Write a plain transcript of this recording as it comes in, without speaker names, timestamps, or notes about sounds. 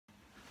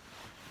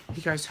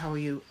Hey guys, how are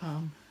you?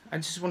 I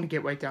just want to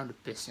get right down to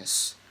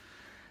business.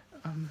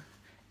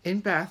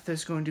 In Bath,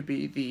 there's going to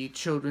be the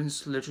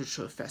Children's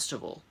Literature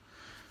Festival,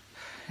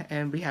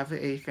 and we have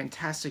a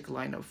fantastic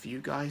lineup for you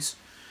guys,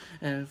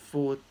 and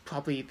for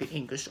probably the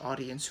English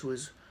audience who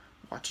is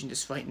watching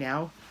this right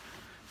now.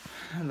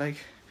 Like,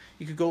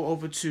 you could go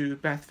over to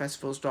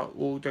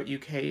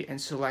bathfestivals.org.uk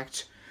and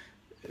select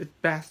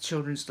Bath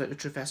Children's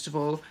Literature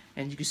Festival,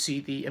 and you can see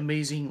the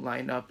amazing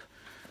lineup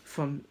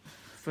from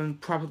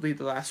probably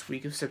the last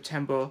week of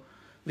September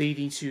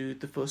leading to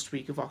the first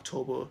week of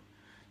October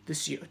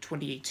this year,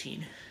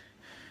 2018.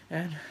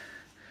 And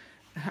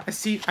I've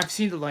seen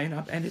the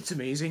lineup, and it's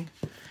amazing.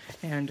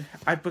 And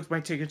I booked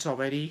my tickets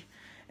already,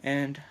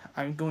 and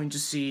I'm going to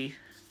see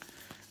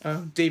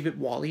David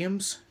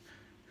Walliams,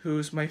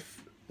 who's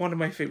one of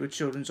my favorite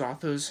children's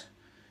authors.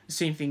 The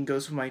same thing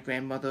goes for my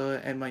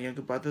grandmother and my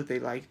younger brother. They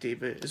like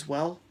David as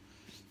well.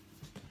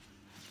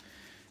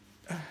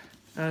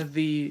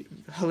 The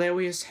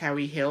hilarious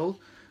Harry Hill,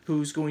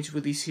 who's going to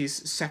release his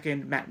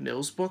second Matt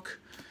Mills book.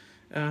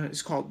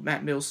 It's called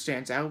Matt Mills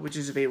Stands Out, which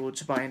is available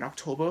to buy in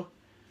October.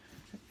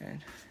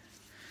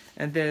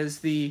 And there's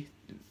the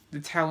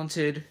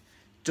talented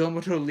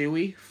Dermot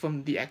O'Leary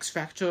from The X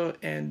Factor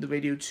and the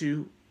Radio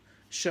 2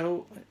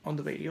 show on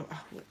the radio,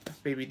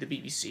 the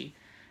BBC.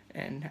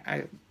 And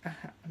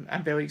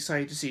I'm very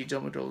excited to see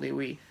Dermot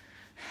O'Leary.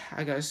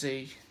 I gotta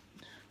say,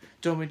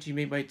 Dermot, you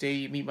made my day,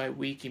 you made my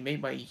week, you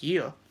made my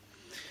year.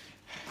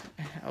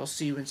 I'll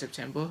see you in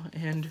September.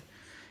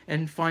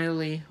 And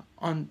finally,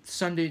 on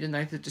Sunday the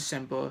 9th of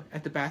December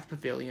at the Bath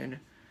Pavilion,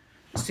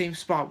 same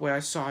spot where I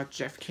saw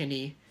Jeff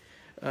Kinney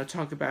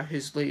talk about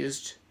his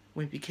latest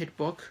Wimpy Kid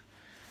book.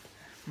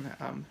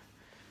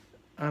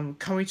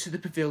 Coming to the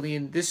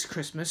pavilion this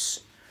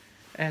Christmas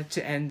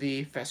to end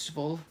the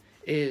festival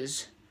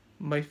is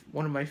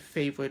one of my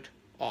favorite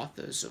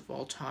authors of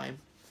all time,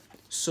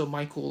 Sir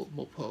Michael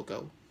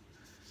Morpurgo.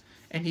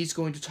 And he's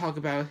going to talk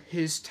about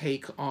his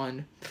take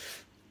on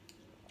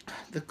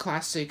the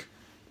classic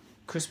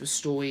Christmas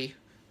story,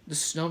 The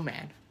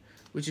Snowman,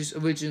 which is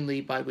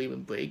originally by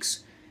Raymond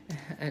Briggs,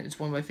 and it's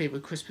one of my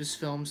favorite Christmas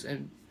films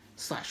and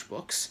 /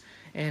 books,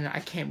 and I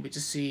can't wait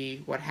to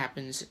see what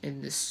happens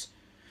in this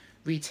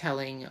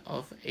retelling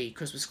of a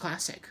Christmas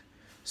classic.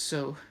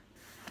 So,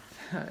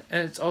 and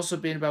it's also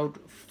been about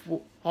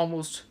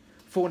almost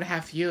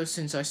 4.5 years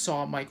since I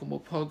saw Michael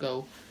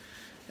Morpurgo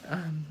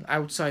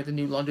outside the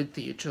New London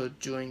Theatre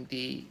during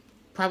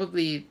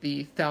probably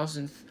the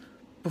 1000th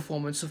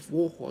performance of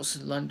Warhorse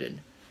in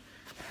London.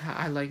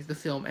 I liked the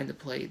film and the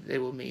play; they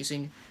were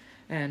amazing,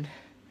 and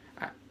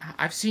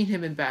I've seen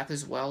him in Bath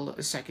as well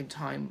a second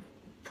time,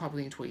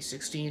 probably in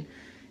 2016,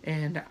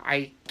 and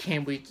I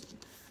can't wait.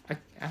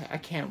 I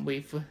can't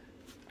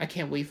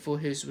wait for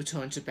his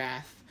return to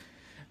Bath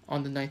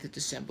on the 9th of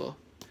December,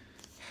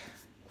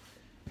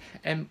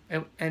 and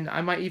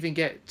I might even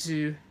get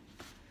to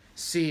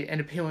see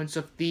an appearance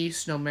of the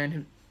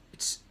snowman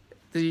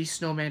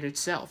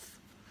itself.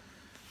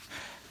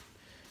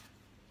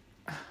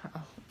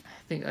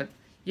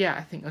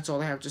 I think that's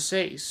all I have to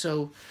say.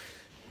 So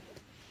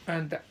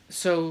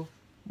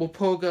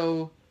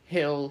Walpurgo,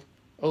 Hill,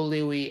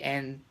 O'Leary,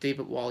 and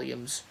David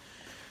Walliams,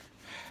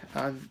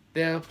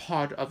 they're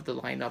part of the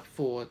lineup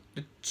for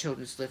the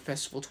Children's Lit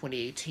Festival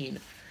 2018,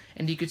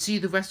 and you can see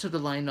the rest of the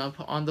lineup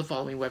on the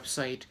following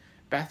website,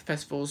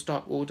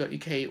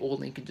 bathfestivals.org.uk, or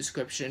link in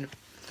description.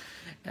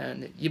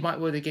 And you might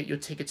want to get your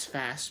tickets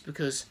fast,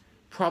 because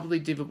probably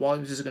David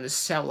Walliams is going to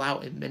sell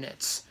out in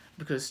minutes,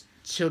 because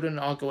children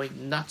are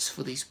going nuts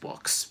for these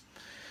books.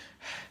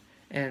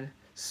 And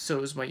so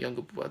is my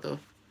younger brother.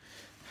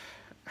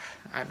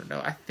 I don't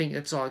know. I think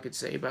that's all I could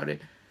say about it.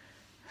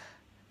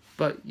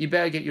 But you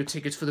better get your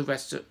tickets for the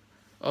rest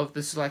of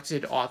the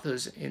selected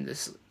authors in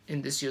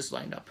this year's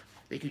lineup.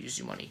 They could use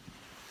your money.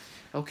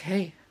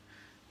 Okay.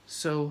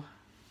 So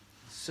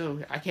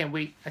I can't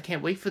wait. I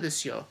can't wait for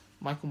this year.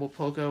 Michael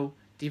Morpurgo,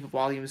 David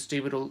Walliams,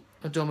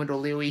 Dermot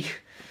O'Leary,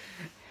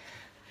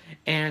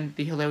 and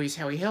the hilarious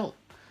Harry Hill.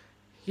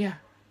 Yeah,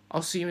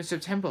 I'll see you in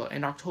September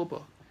and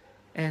October,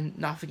 and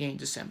not forgetting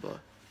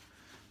December.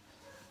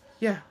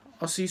 Yeah,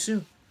 I'll see you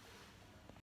soon.